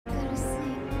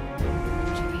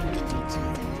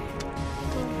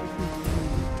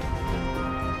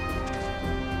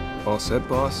All set,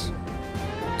 boss?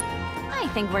 I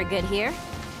think we're good here.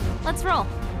 Let's roll.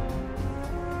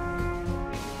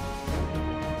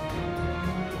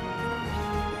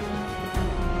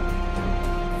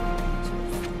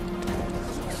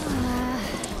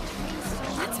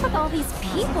 What's with all these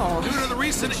people? Due to the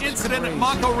recent incident at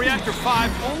Mako Reactor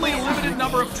 5, only a limited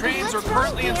number of trains are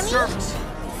currently in service.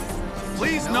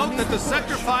 Please note that the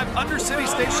Sector 5 Undercity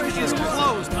station is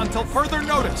closed until further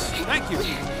notice. Thank you.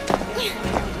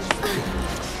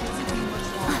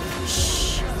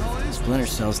 Splinter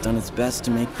Cell's done its best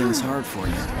to make things hard for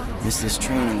you. Miss this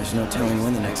train and there's no telling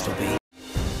when the next will be.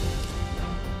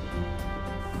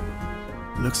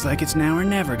 Looks like it's now or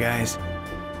never, guys.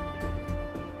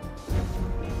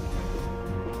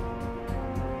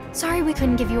 Sorry we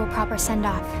couldn't give you a proper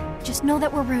send-off. Just know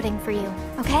that we're rooting for you,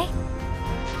 okay?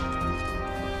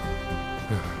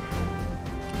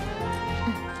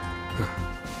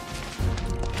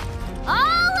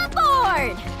 All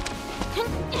aboard!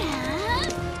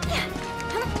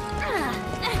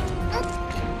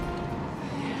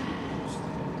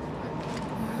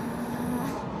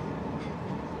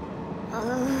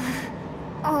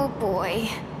 Oh boy.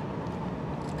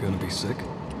 Gonna be sick?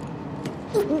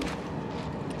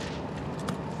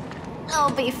 I'll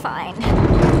be fine.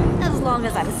 As long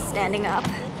as I'm standing up.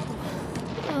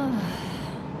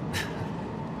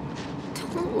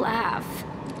 Don't laugh.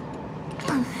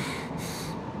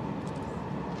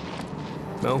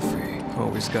 Melfi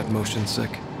always got motion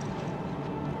sick.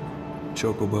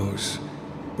 Chocobos,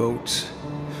 boats.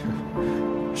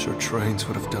 Sure trains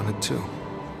would have done it too.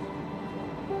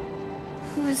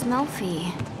 Who is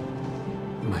Melfi?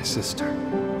 My sister.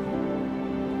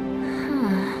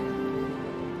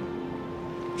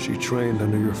 She trained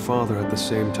under your father at the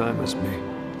same time as me.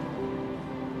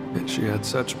 And she had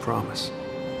such promise.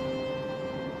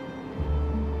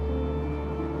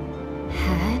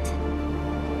 Had?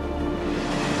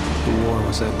 The war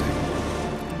was ending.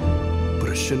 But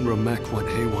a Shinra mech went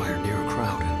haywire near a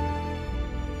crowd,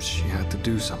 and she had to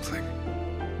do something.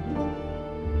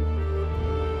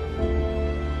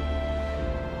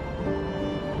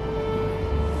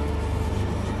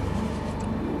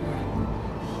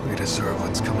 We deserve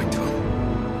what's coming to him.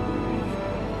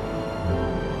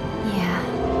 Yeah.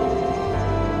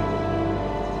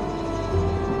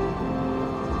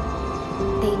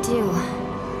 They do.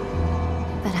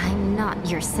 But I'm not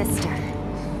your sister.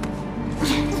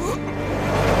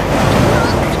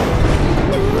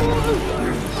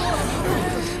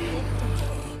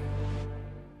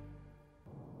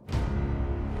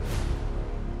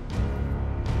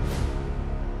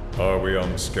 Are we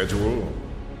on schedule?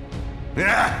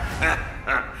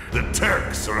 The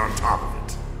Turks are on top of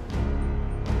it.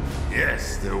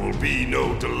 Yes, there will be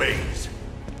no delays.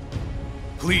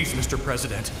 Please, Mr.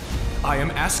 President, I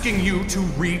am asking you to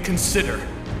reconsider.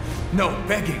 No,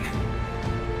 begging.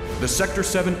 The Sector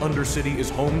 7 Undercity is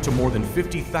home to more than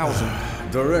 50,000...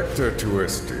 Director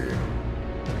Twisty.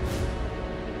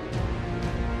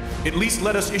 At least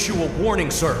let us issue a warning,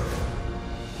 sir.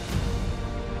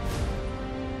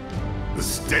 The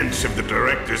stench of the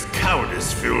Director's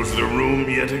cowardice fills the room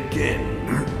yet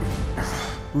again.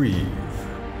 Breathe.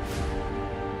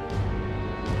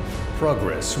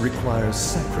 Progress requires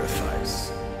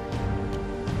sacrifice.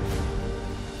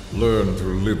 Learn to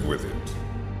live with it.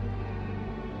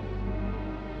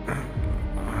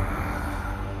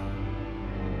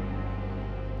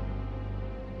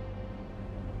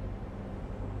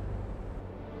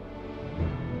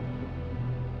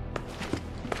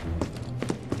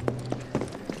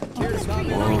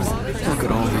 Look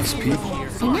at all these people.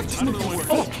 Enough to make you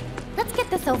sick. Let's get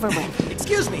this over with.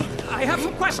 Excuse me, I have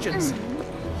some questions.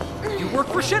 You work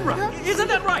for Shinra, isn't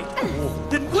that right?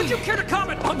 Then would you care to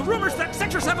comment on the rumors that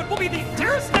Sector 7 will be the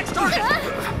terrorist's next target?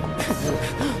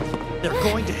 They're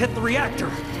going to hit the reactor,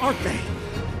 aren't they?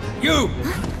 You!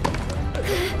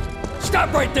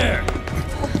 Stop right there!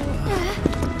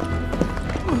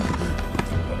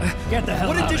 Get the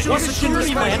hell out of here. What additional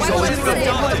security measures will Shinra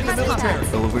deploy to the military?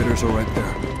 Elevators are right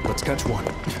there. Let's catch one.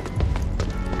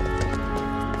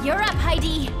 You're up,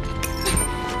 Heidi.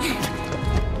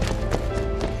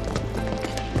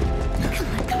 Come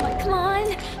on, come on, come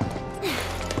on.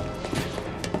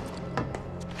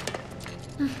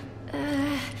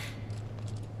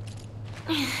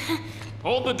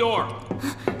 Hold the door.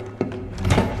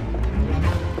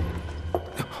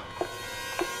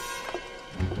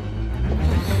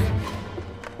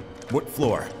 What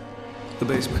floor? The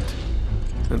basement.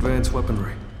 Advanced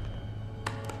weaponry.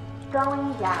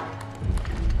 Going down.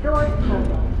 Doors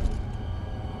closing.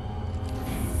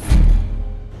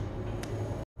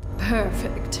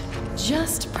 Perfect.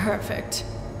 Just perfect.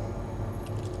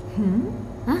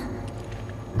 Huh?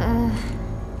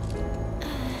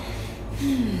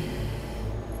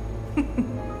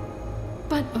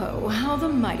 But oh, how the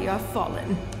mighty are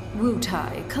fallen.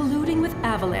 Wutai colluding with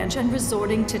Avalanche and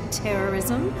resorting to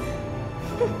terrorism?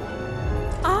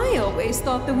 I always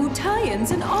thought the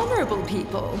Wutaians an honorable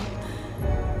people.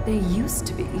 They used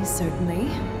to be, certainly.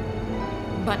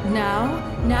 But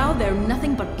now they're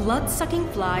nothing but blood-sucking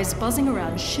flies buzzing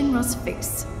around Shinra's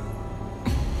face.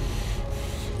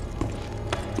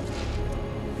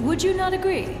 Would you not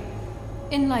agree?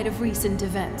 In light of recent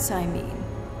events, I mean.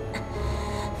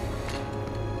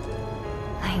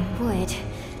 I would.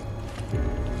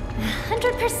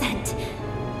 100%.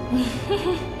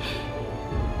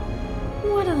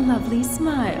 What a lovely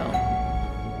smile.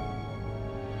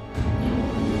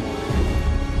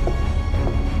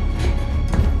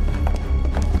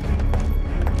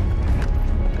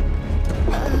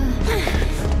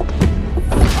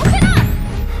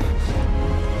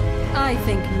 I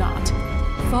think not.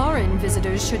 Foreign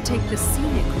visitors should take the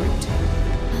scenic route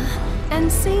and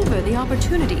savor the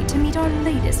opportunity to meet our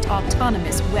latest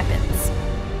autonomous weapons.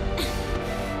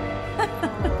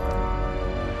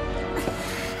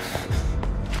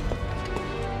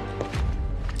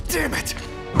 Damn it!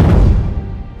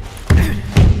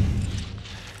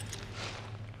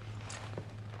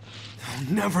 I'll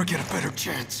never get a better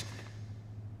chance.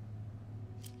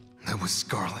 That was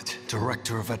Scarlet,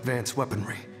 Director of Advanced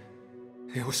Weaponry.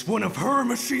 It was one of her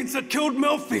machines that killed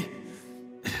Melfi!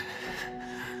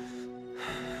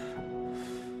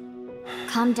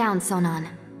 Calm down, Sonon.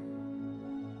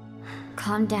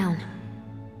 Calm down.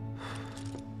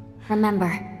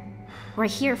 Remember, we're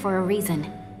here for a reason.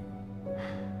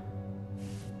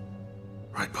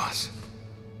 Right, boss.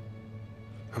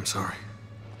 I'm sorry.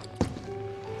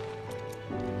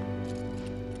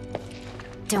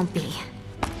 Don't be.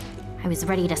 I was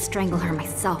ready to strangle her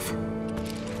myself.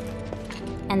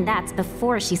 And that's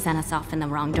before she sent us off in the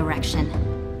wrong direction.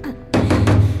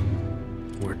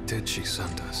 Where did she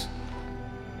send us?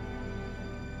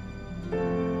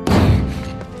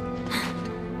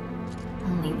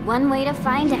 Only one way to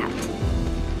find out.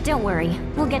 Don't worry,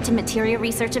 we'll get to materia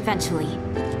research eventually.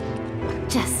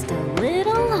 Just a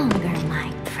little longer,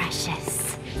 my precious.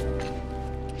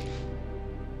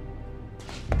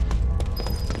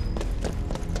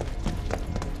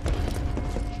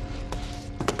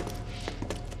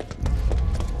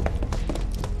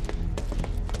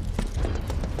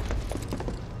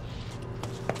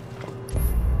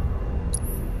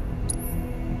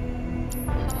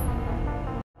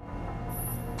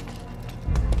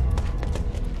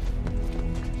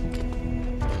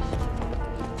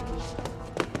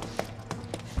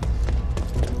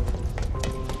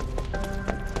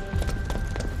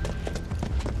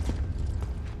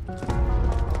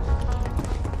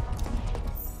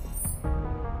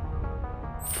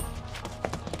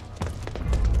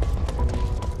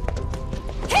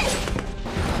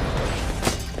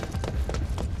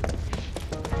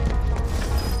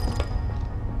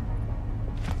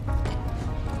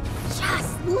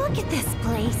 Look at this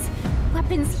place.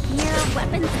 Weapons here,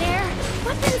 weapons there,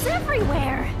 weapons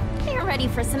everywhere. They're ready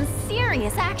for some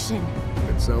serious action.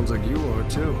 It sounds like you are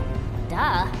too.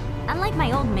 Duh. Unlike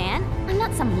my old man, I'm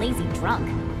not some lazy drunk.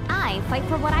 I fight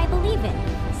for what I believe in.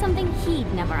 Something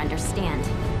he'd never understand.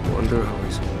 Wonder how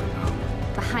he's holding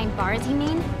up. Behind bars, you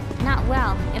mean? Not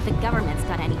well, if the government's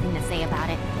got anything to say about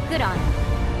it. Good on him.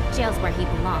 Jail's where he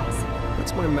belongs.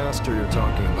 That's my master you're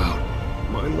talking about.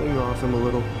 Mind laying off him a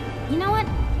little? You know what?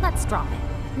 Let's drop it.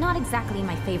 Not exactly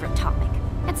my favorite topic.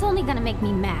 It's only gonna make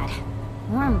me mad.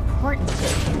 More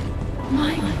importantly...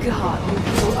 My god, you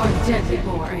people are deadly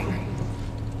boring.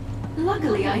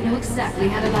 Luckily, I know exactly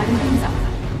how to liven things up.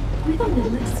 With a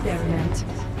little experiment.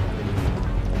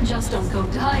 Just don't go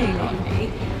dying on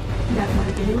me. That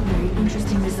might yield very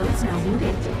interesting results now, would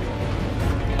it?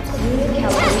 Unit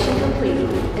calibration complete.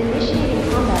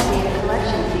 Initiating combat data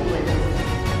collection sequence.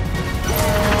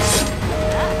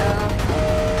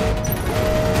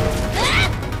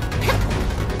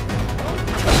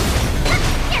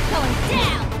 You're going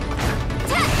down!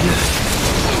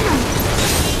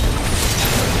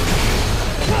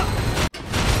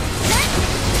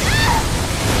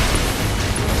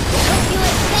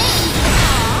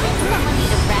 Someone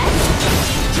need a rest?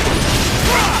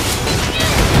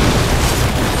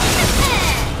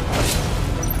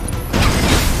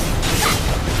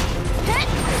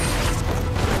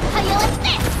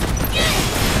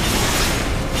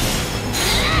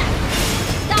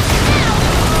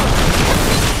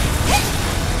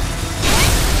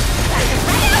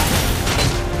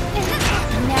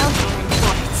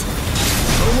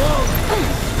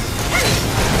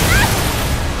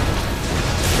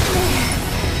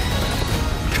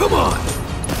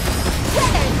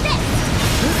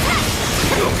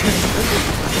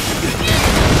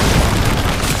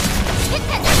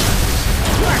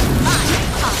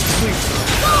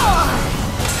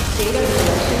 Data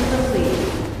collection complete.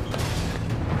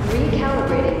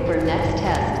 Recalibrating for next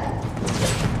test.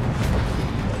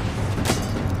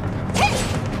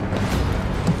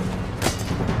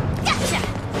 Gotcha!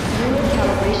 Unit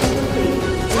calibration complete.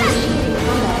 Initiating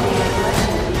combat data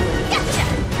collection sequence. Gotcha!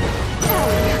 Oh,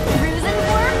 bruising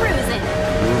for a bruising.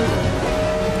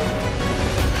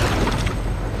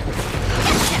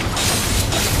 Gotcha!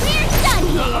 We're done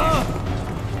here!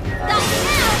 Done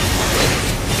now!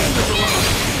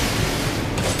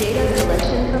 Data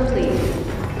collection complete.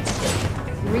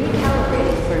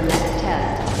 Recalibrating for next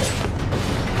test.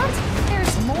 What?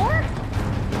 There's more?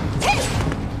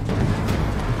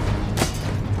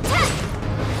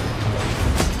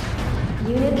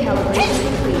 Unit calibration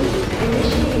complete.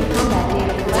 Initiating combat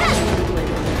data collection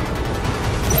sequence.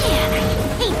 Man, I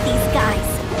hate these guys.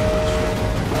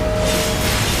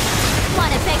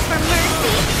 Wanna beg for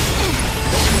mercy?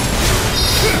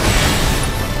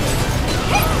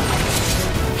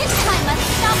 This time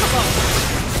unstoppable.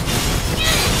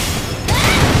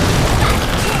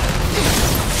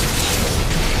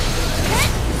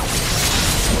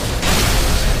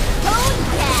 Oh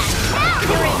yeah, now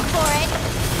you're in for it.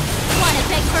 Wanna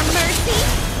beg for mercy?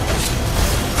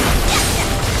 Gotcha.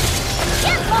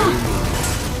 Get off!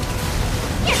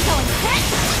 You're going quick.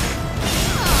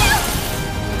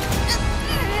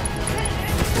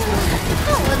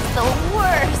 That was the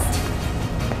worst.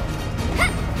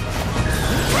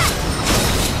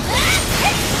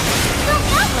 Don't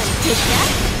outlet, did ya?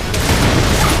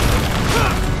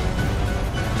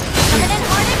 Coming in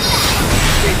hard and fast.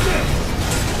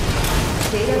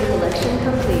 Data collection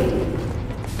complete.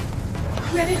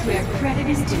 Credit where credit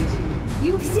is due.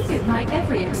 You exceeded my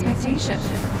every expectation.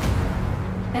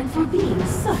 And for being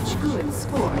such good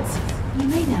sports, you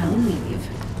may now leave.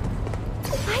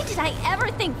 Why did I ever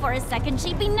think for a second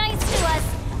she'd be nice to us?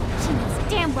 She knows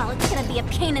damn well it's gonna be a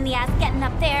pain in the ass getting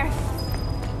up there.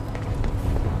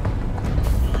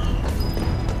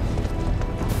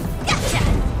 Gotcha!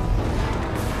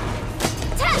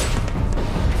 Ta!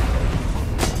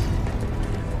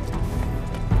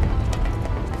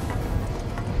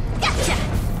 Gotcha!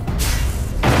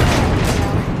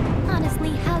 Well,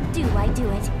 honestly, how do I do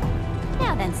it?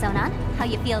 Now then, Sonon, how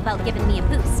you feel about giving me a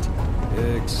boost?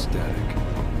 Ecstatic.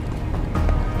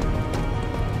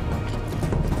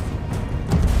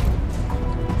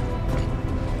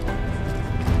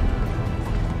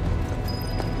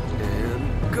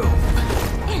 And go.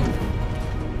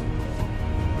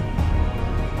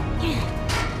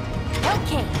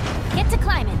 Okay, get to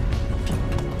climbing.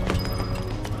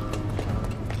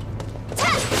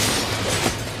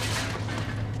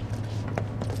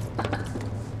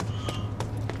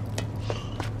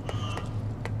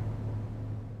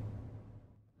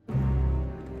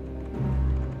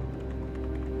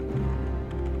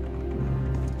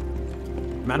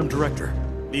 Madam Director,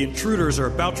 the intruders are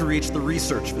about to reach the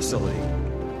research facility.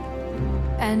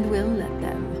 And we'll let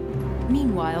them.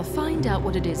 Meanwhile, find out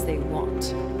what it is they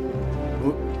want.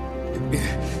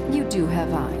 You do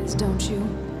have eyes, don't you?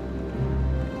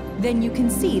 Then you can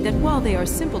see that while they are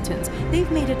simpletons,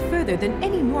 they've made it further than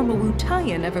any normal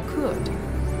Wutaian ever could.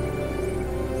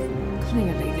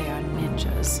 Clearly they are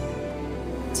ninjas.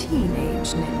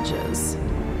 Teenage ninjas.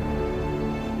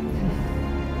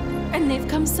 And they've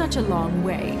come such a long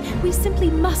way. We simply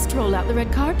must roll out the red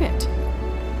carpet.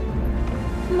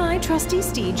 My trusty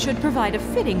steed should provide a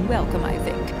fitting welcome, I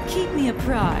think. Keep me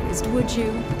apprised, would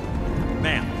you?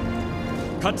 Ma'am,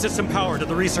 cut system power to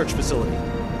the research facility.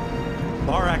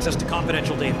 Bar access to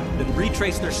confidential data, then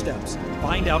retrace their steps.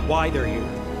 Find out why they're here.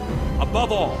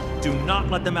 Above all, do not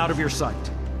let them out of your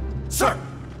sight. Sir!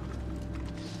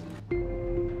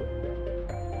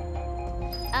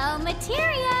 Oh,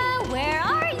 Materia, where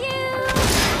are you?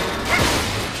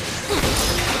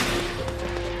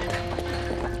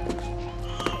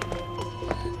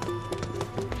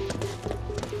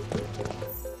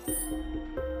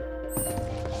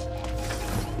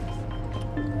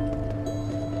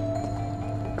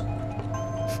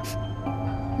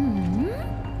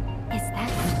 Is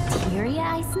that Materia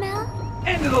I smell?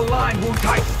 End of the line,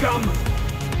 Wutai scum!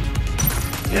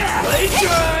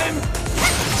 Playtime!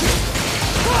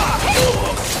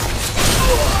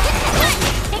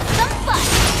 Kick some butt!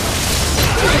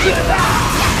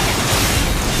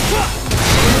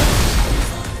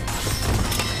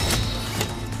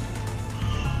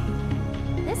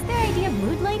 This their idea of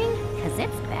mood lighting? 'Cause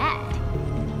it's bad.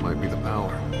 Might be the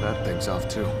power. That thing's off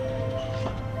too.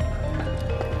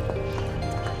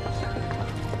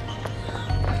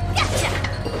 Gotcha!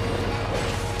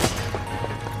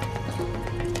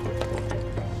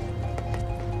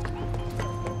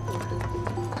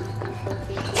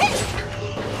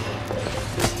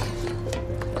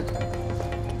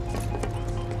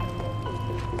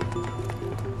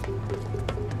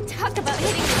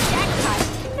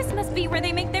 must be where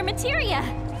they make their materia.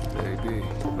 Maybe,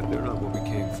 but they're not what we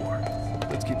came for.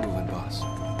 Let's keep moving, boss.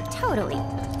 Totally.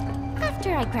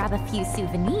 After I grab a few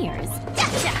souvenirs.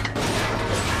 Gotcha!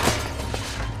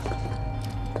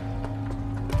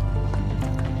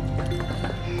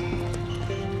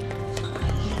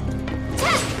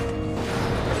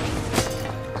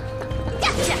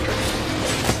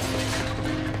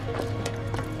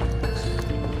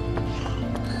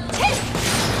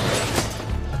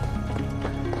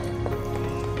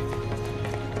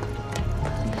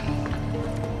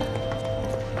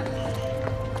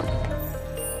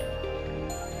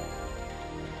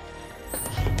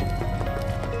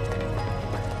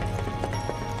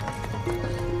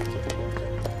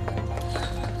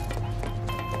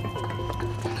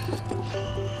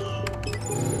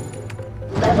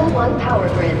 Level 1 power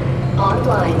grid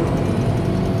online.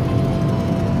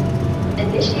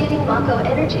 Initiating Mako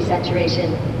energy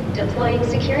saturation. Deploying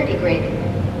security grid.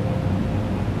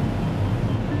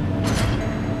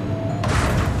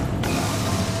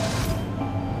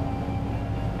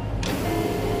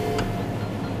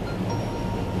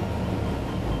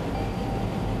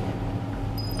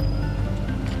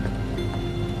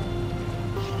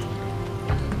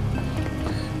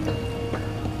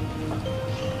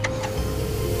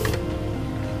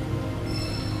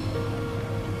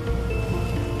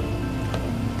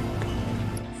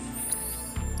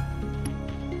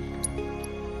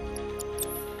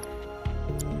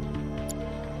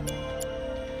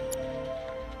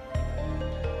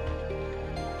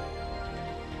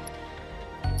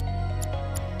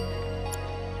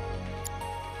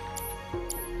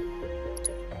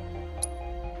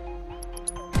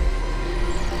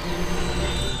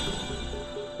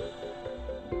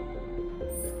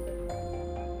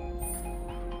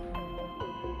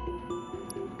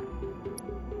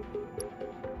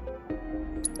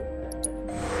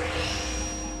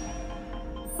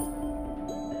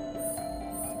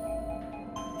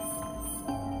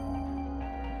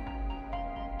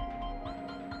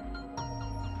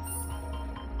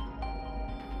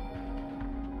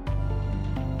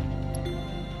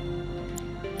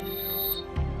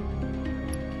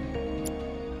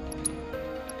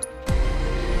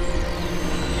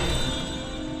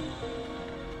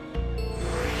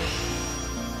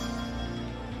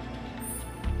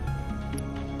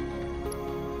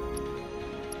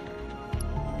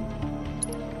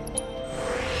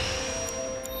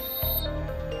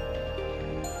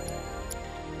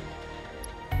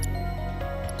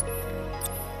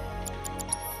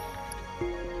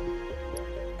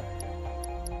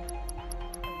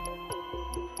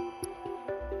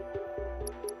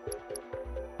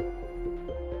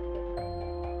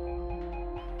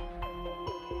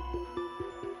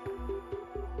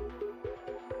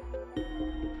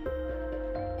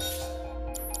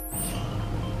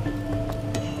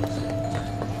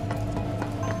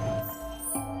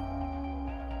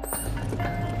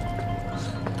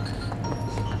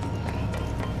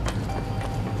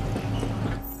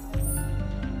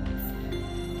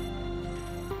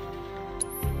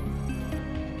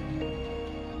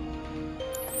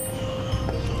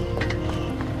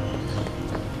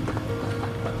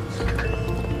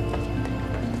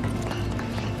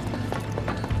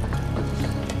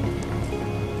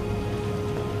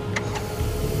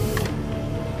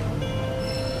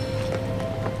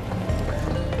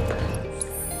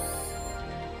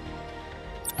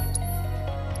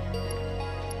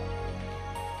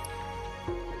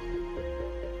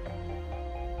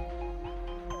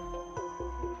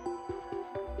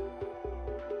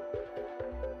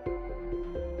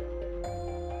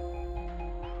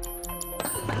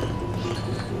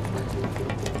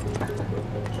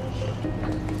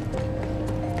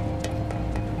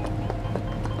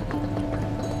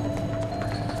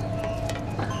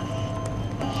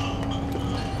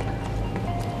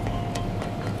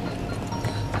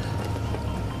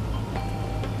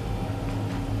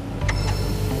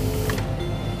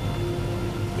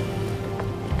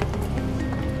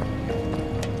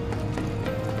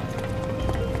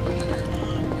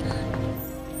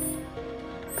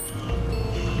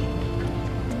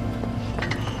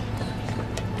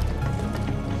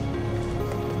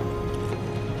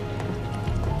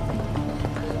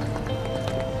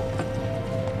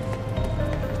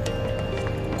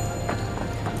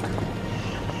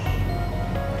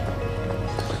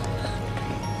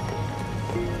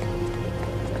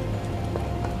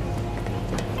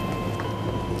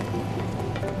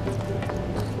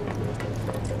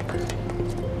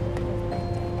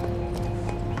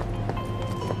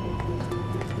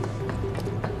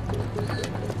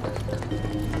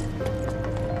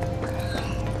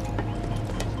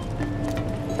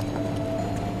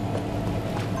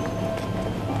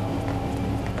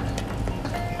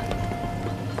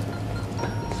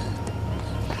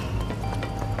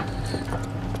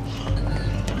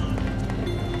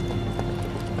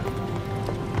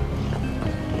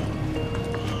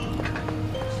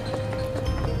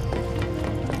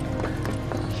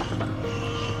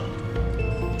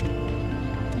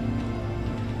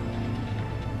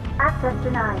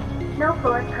 denied. No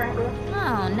floors currently.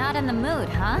 Oh, not in the mood,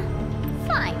 huh?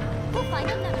 Fine. We'll find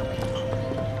another way.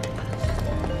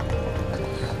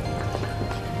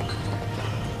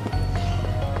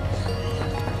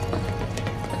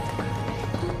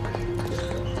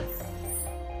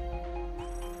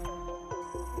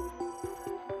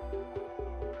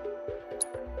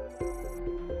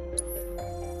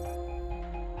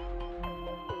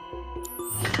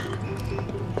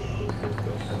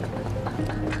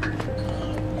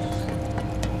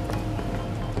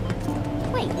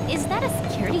 Is that a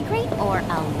security grate or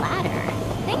a ladder?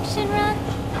 Thanks, Shinra.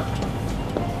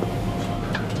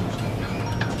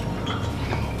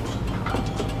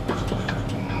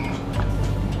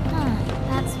 Huh,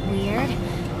 that's weird.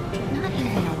 Not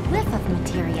even a whiff of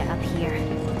materia up here.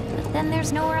 But then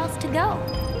there's nowhere else to go.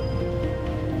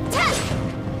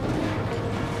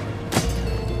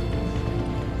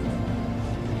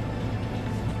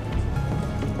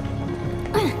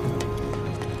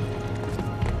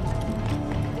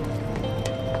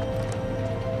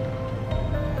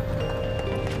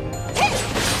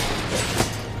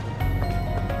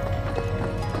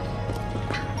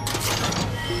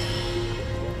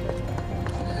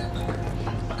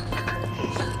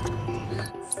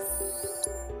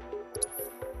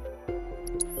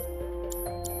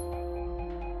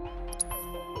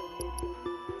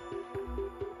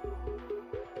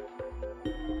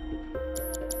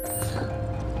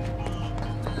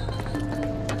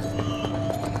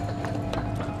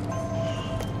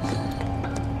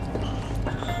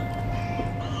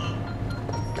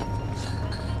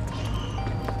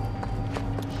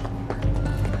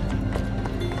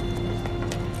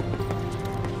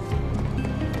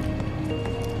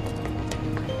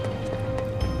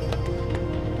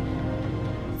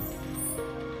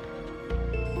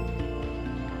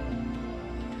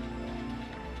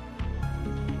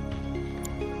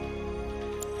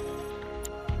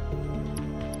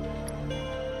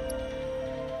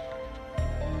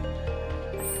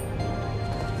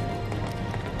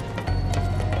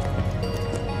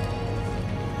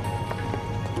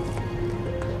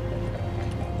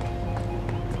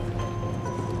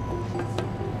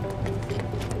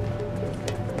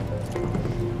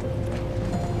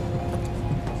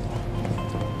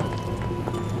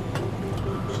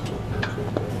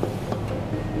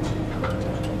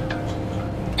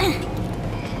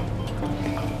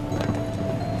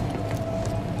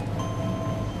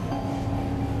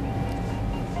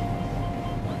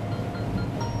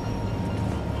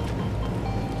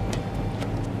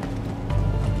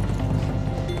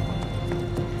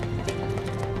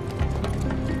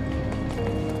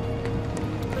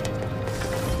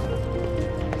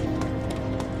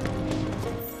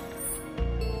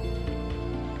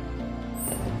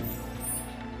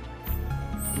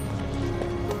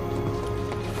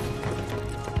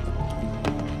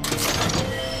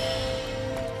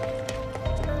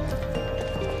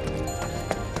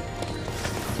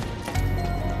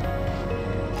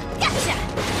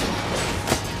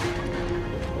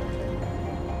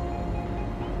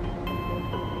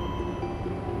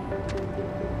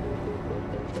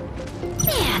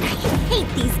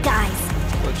 These guys.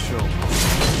 Let's show them.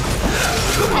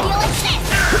 How do you like this?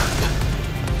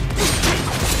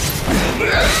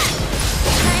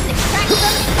 Time to crack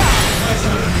some skulls.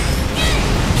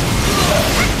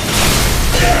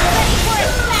 Ready for a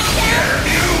smackdown?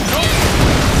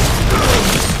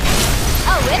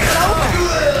 Oh, it's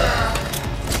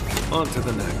over. On to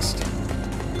the next.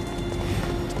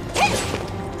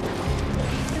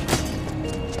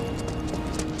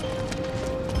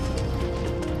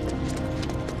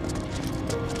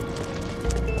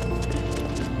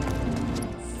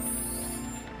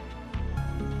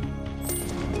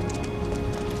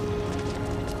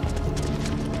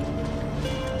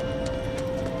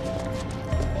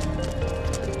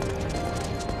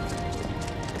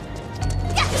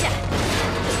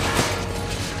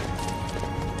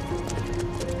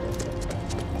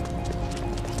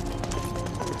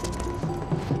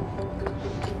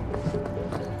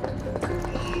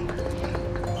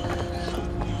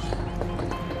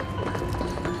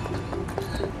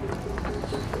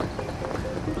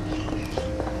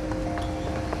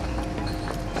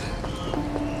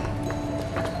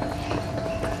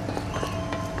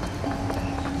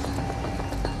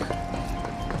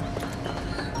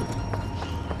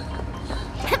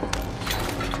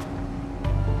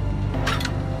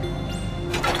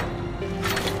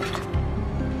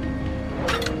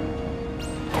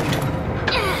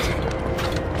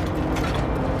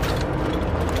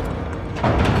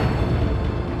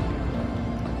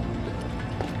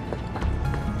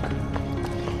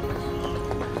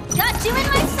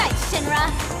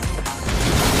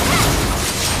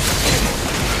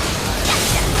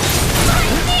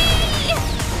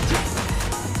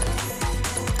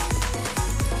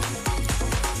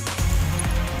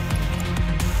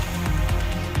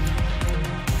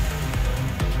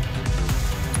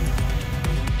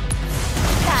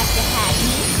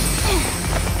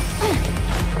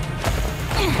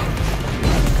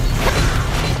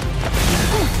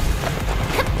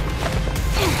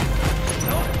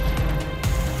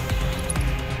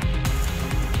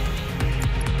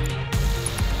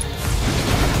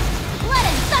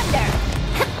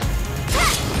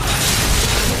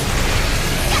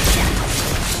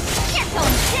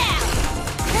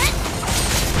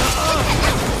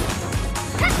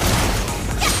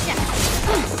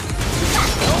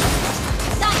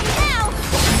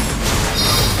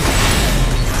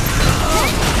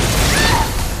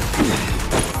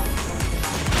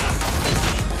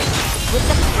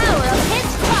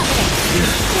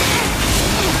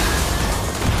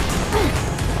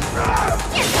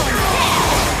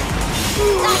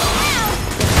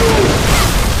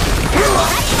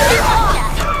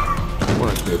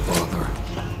 bit, bother.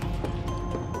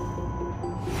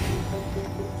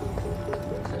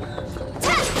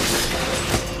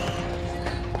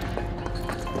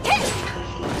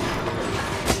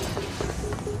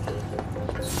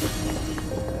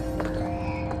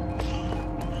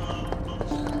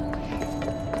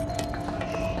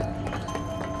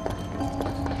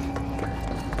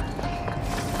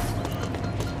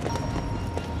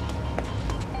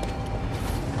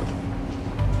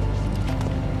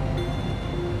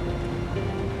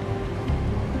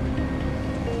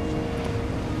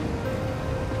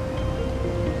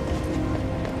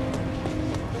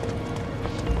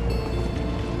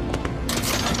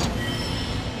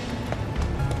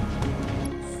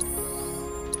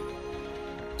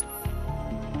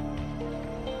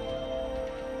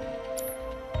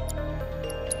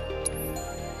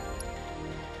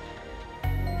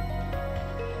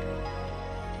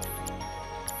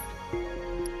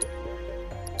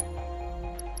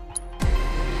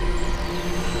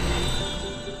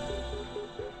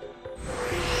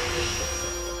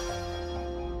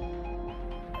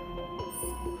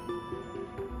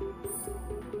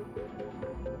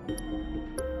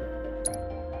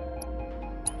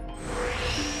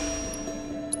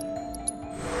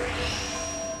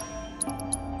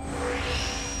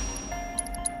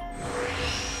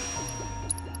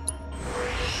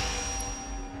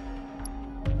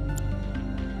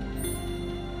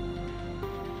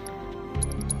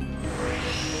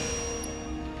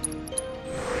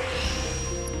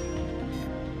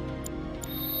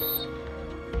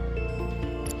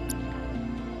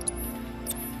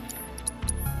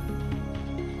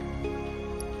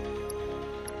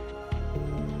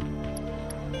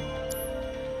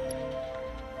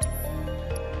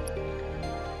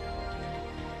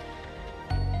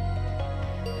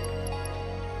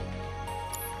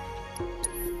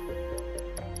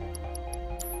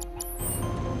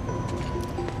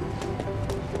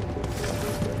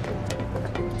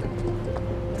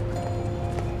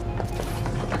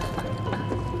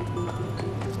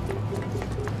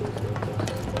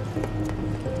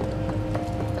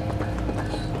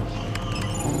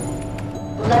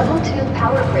 Level 2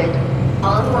 power grid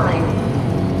online.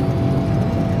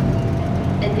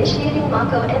 Initiating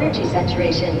Mako energy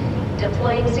saturation.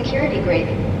 Deploying security grid.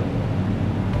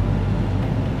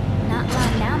 Not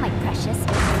long now, my precious.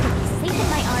 You'll be safe in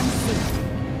my arms soon.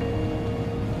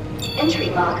 Entry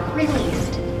lock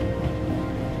released.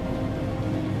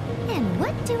 And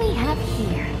what do we have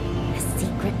here? A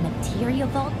secret materia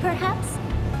vault, perhaps?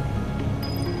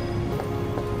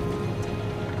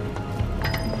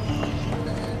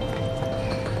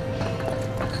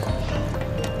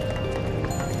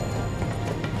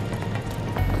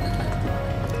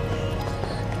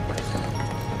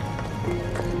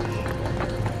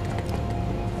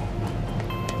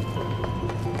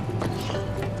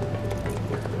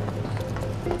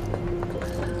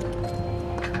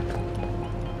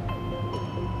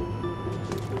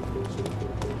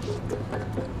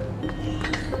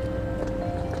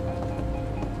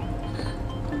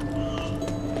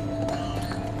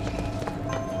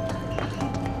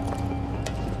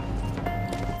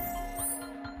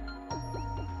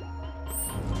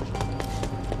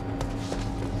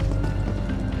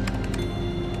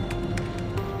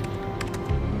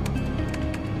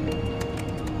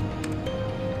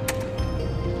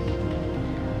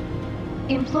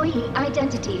 Employee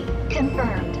identity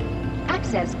confirmed.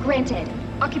 Access granted.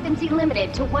 Occupancy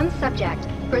limited to 1 subject.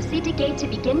 Proceed to gate to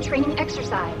begin training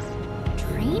exercise.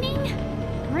 Training?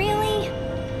 Really?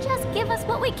 Just give us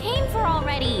what we came for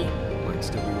already. Might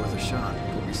still be worth a shot.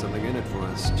 Could be something in it for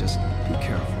us. Just be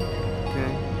careful,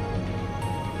 okay?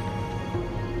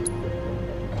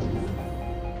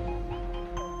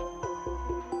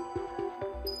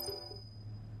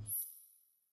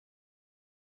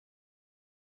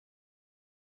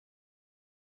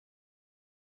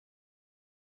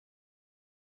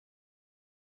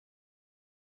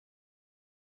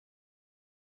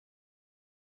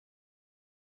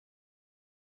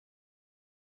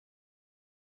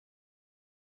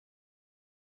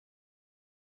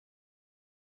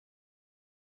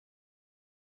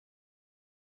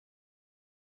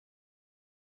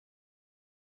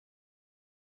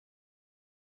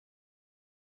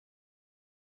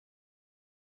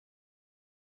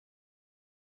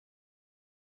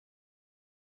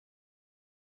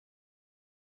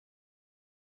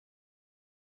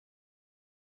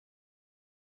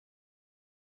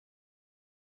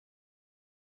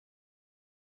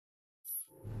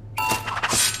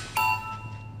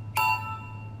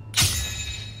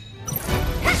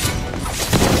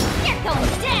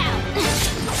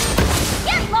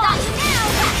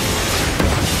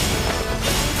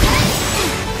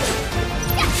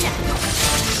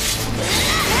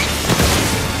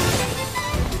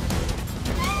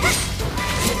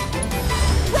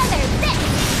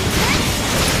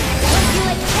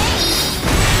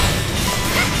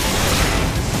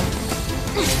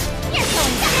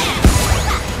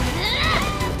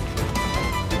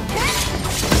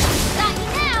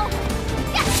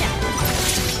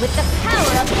 with the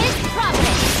power of his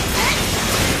providence.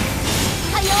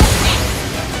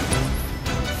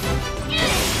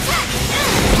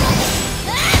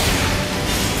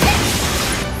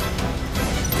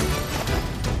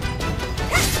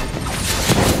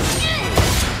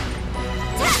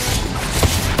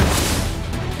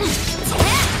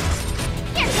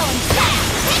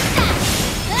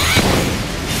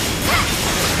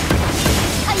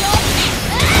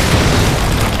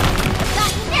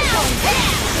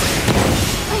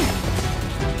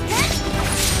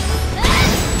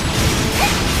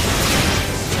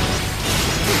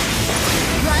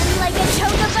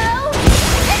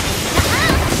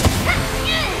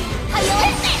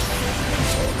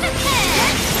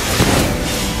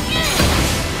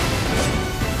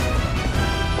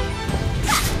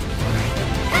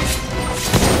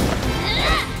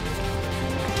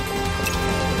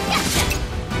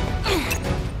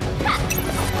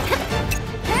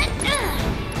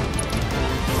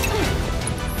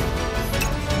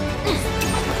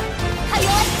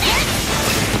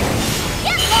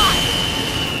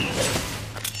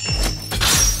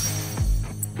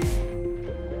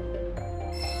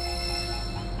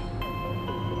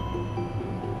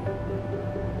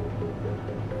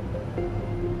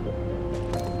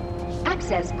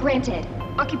 Access granted.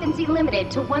 Occupancy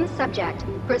limited to 1 subject.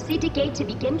 Proceed to gate to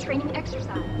begin training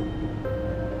exercise.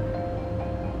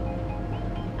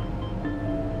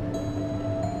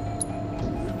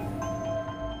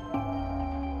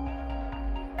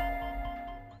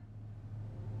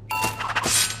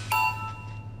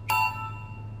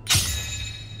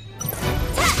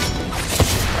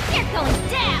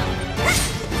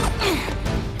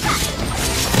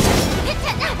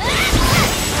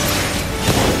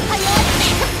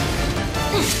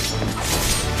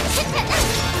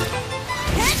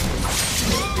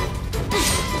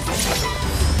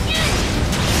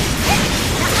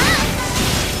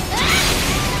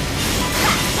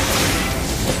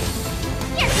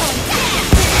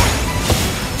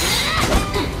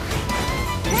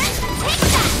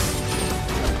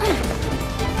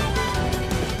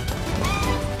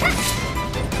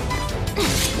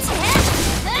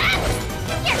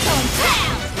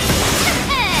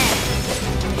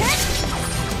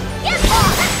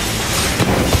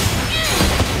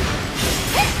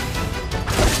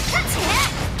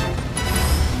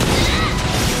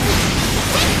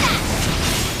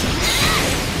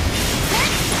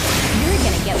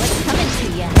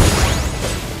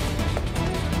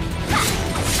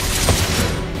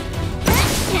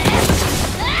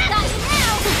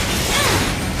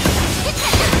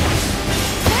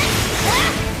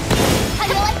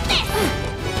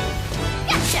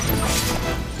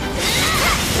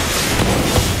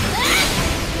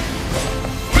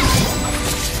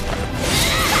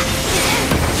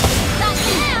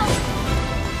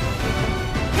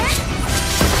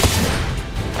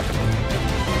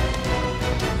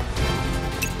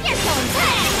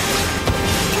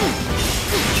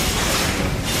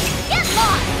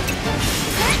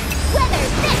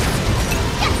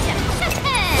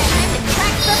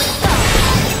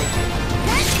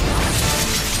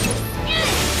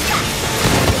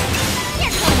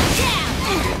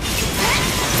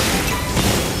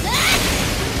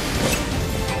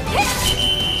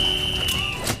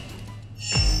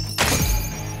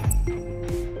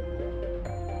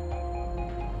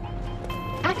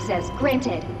 Access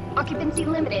granted. Occupancy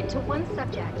limited to 1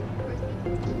 subject.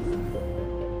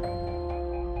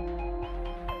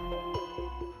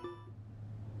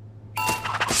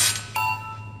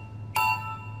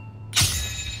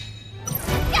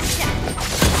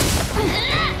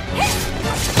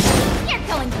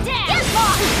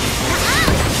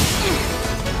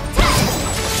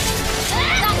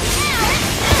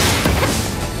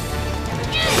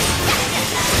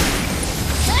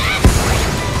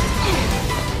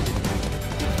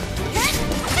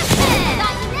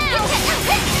 Now!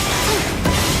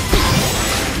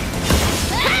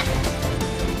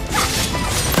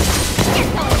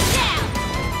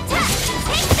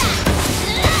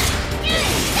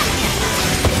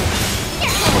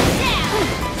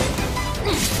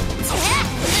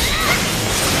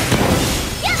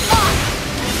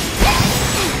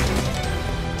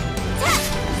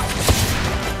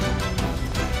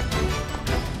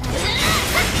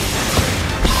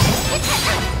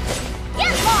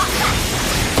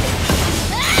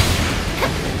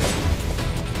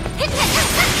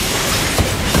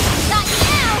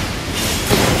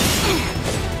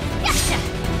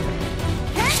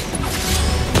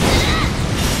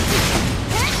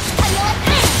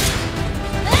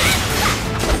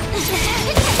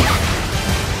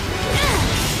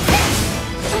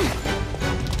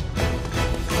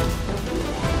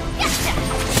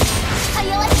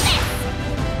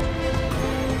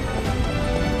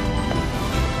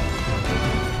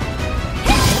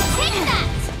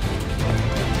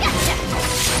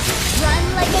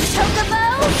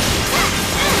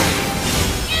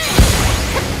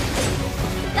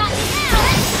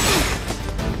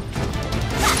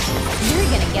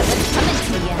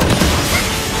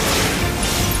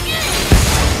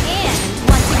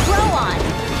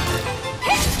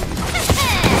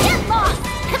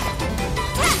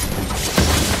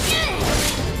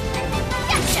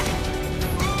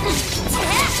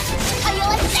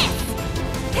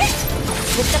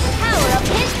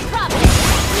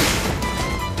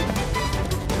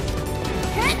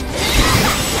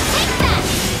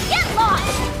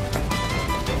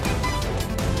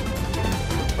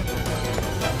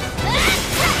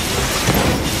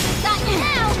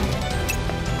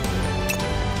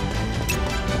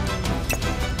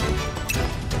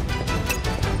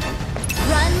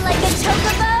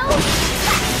 chocobo?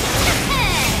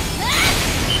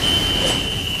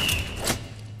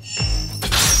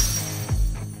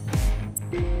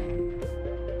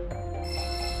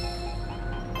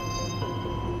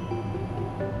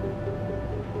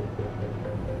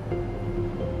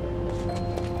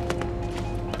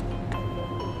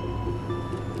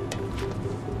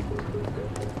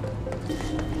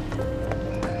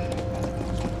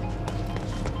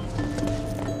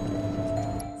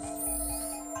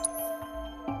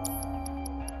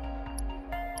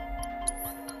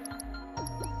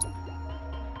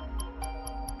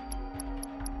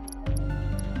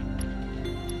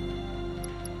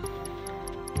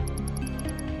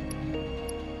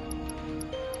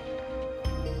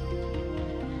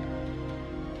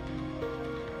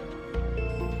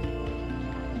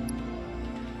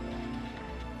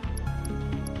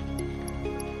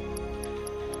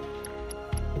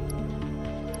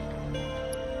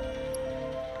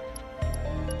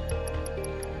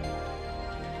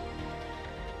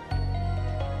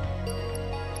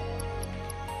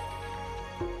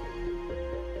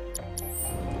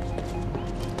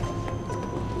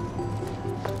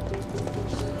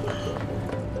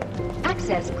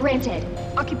 Access granted.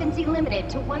 Occupancy limited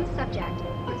to one subject.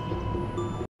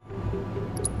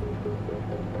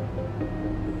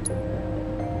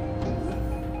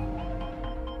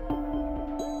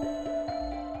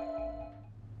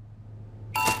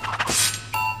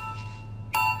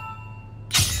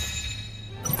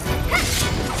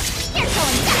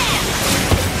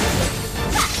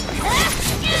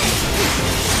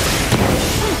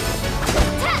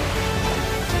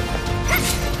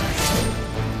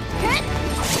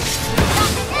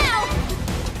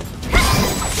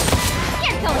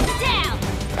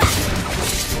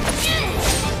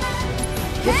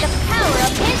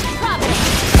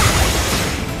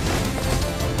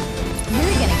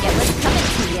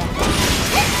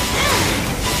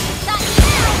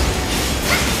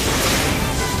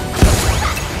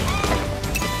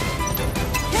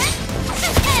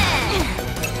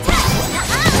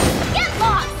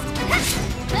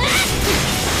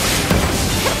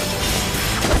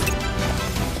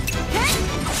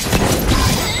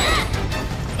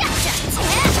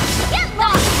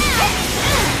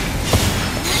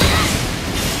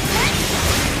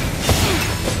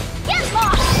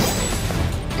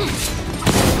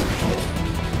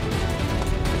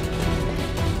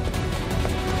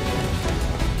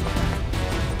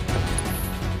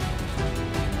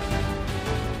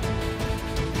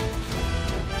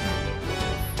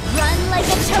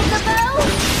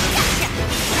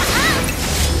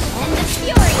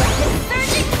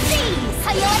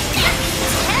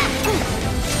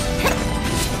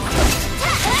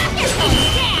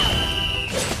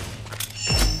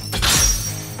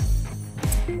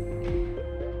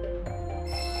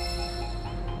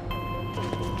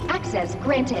 Access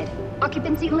granted.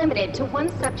 Occupancy limited to one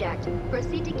subject.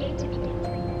 Proceed to gate to begin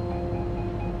training.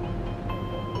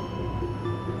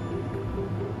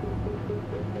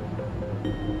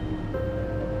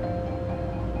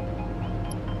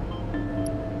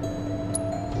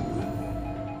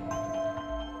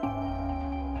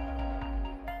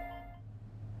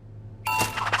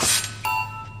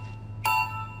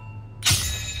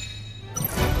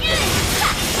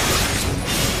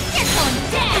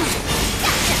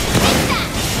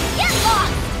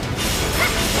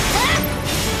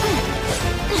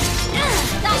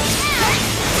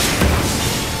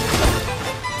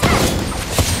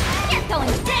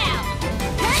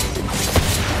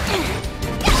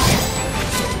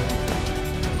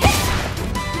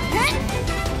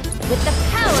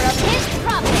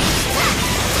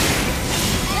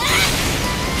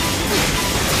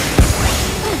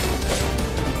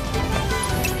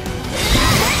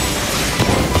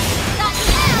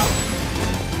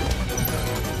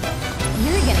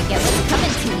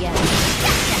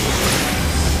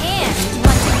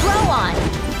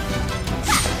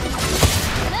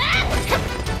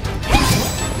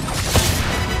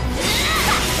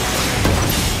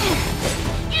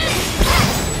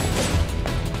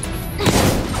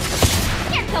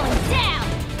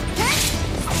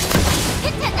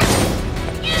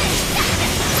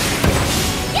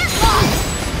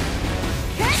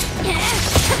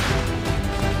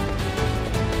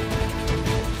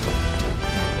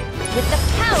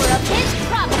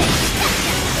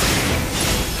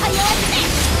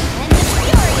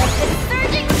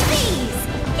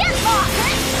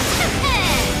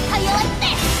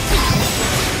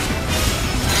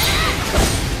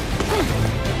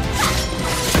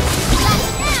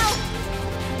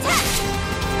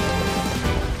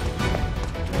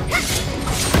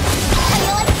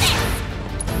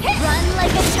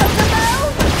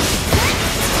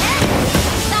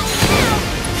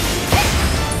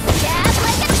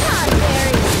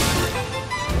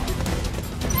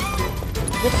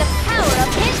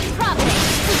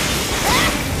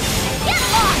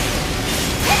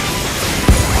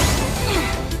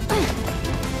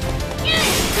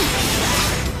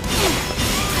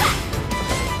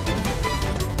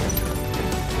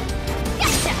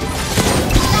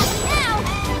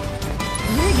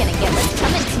 gonna get what's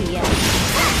coming to you.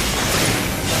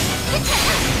 Gotcha!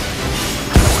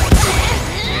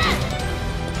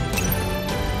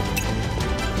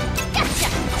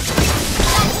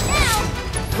 Not now!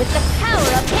 With the power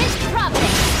of his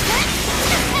providence!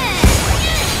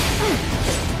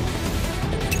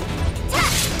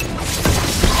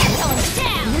 You're going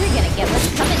down! You're gonna get what's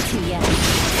coming to you.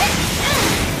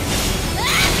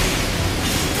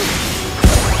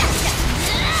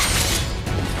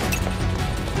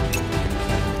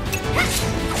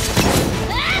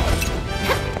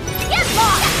 Get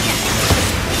lost!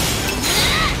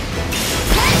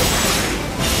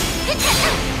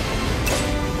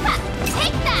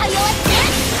 Take that! How you like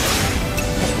that?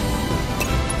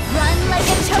 Run like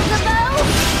a chocobo?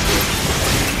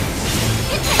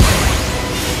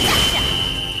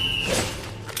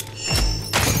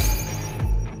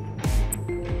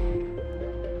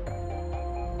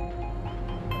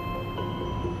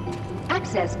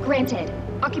 Access granted.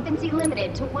 Occupancy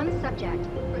limited to one subject.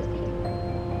 Proceed.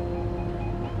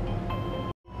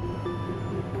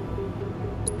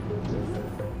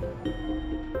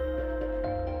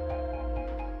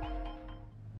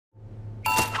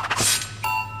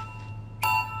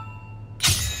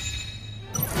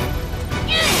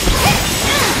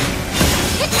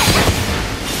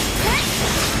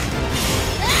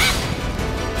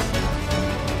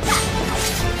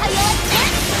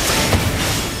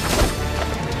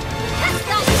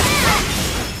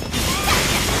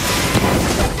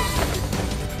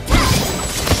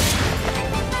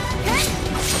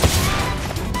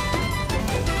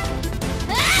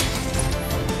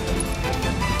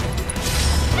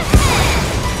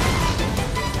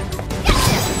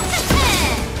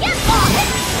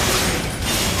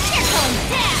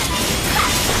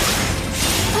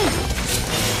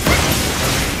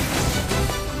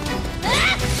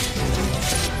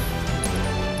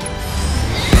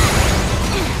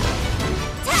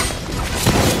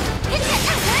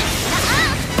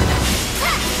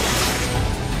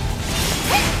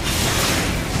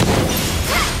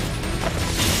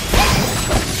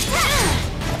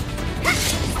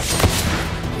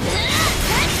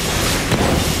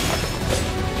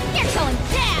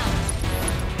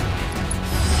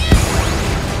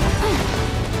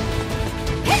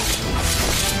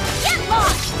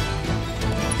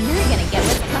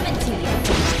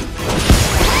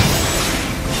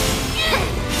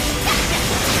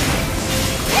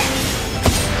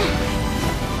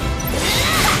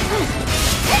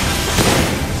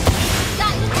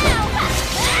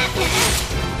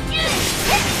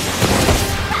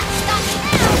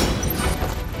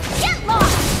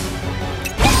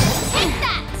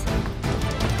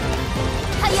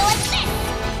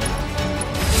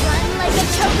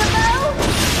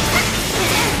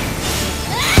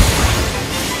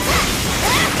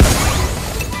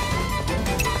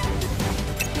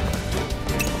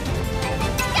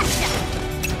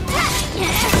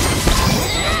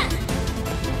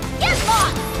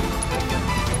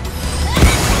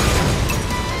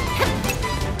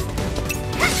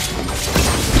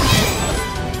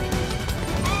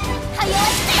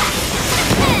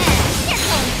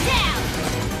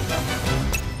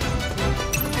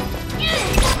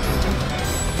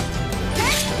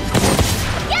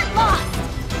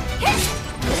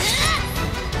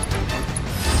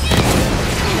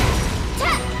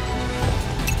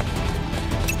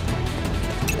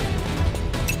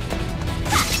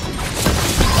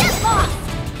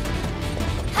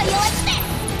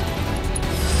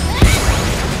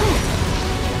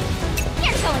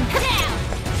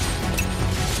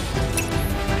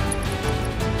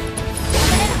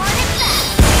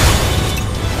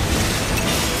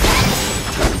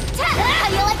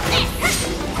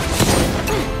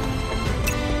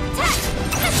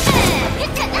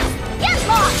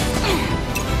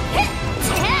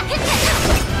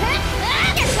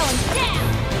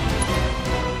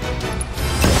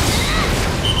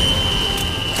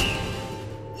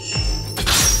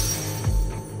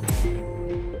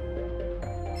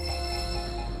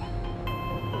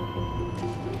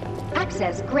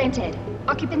 Access granted.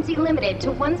 Occupancy limited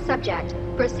to one subject.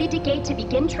 Proceed to gate to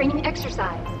begin training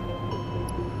exercise.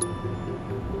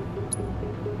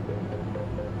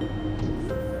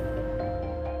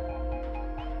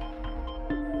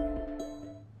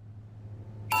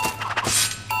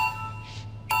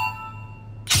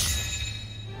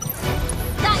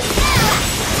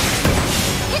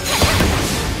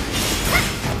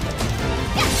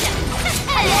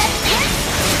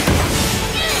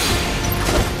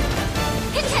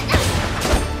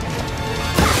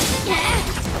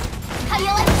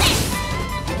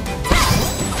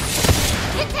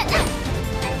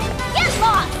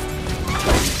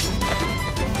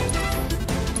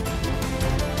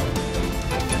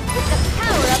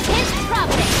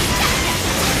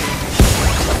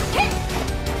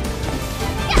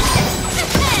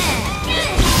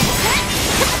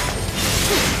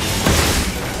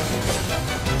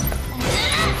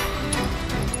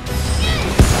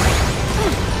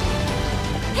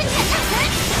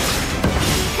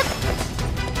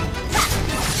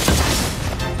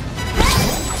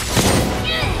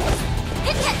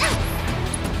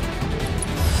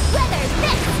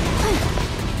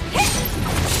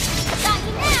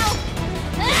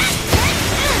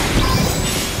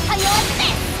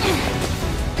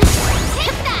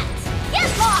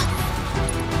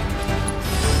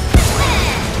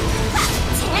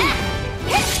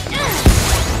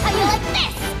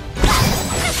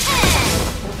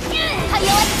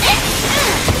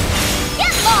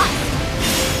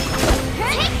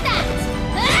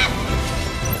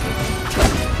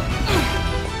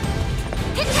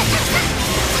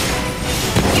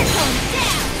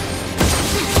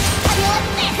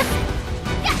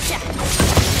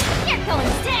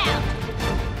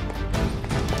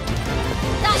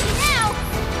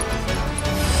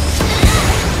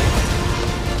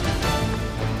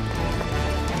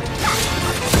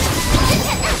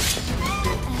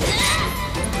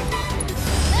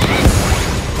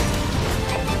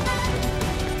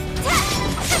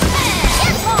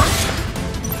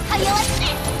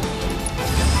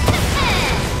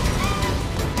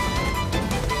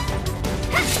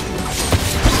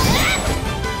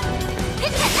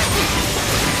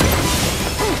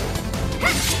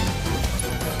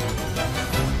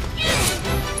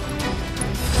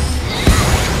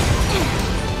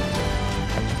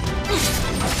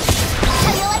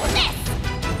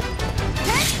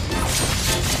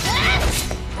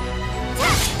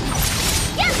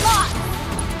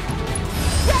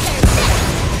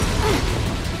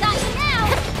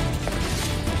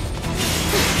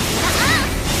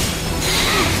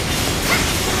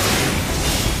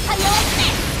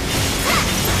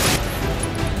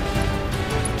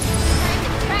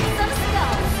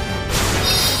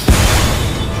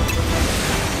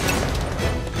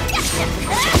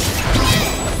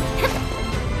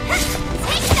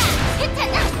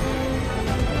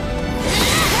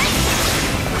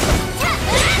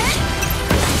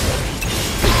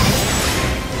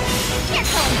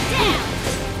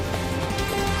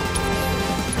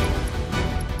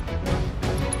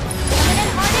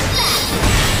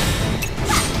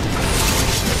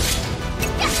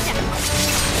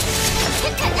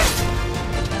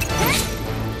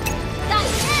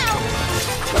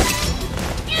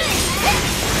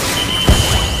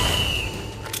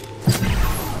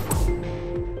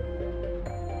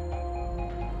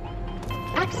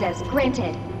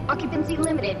 Occupancy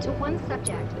limited to one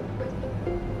subject.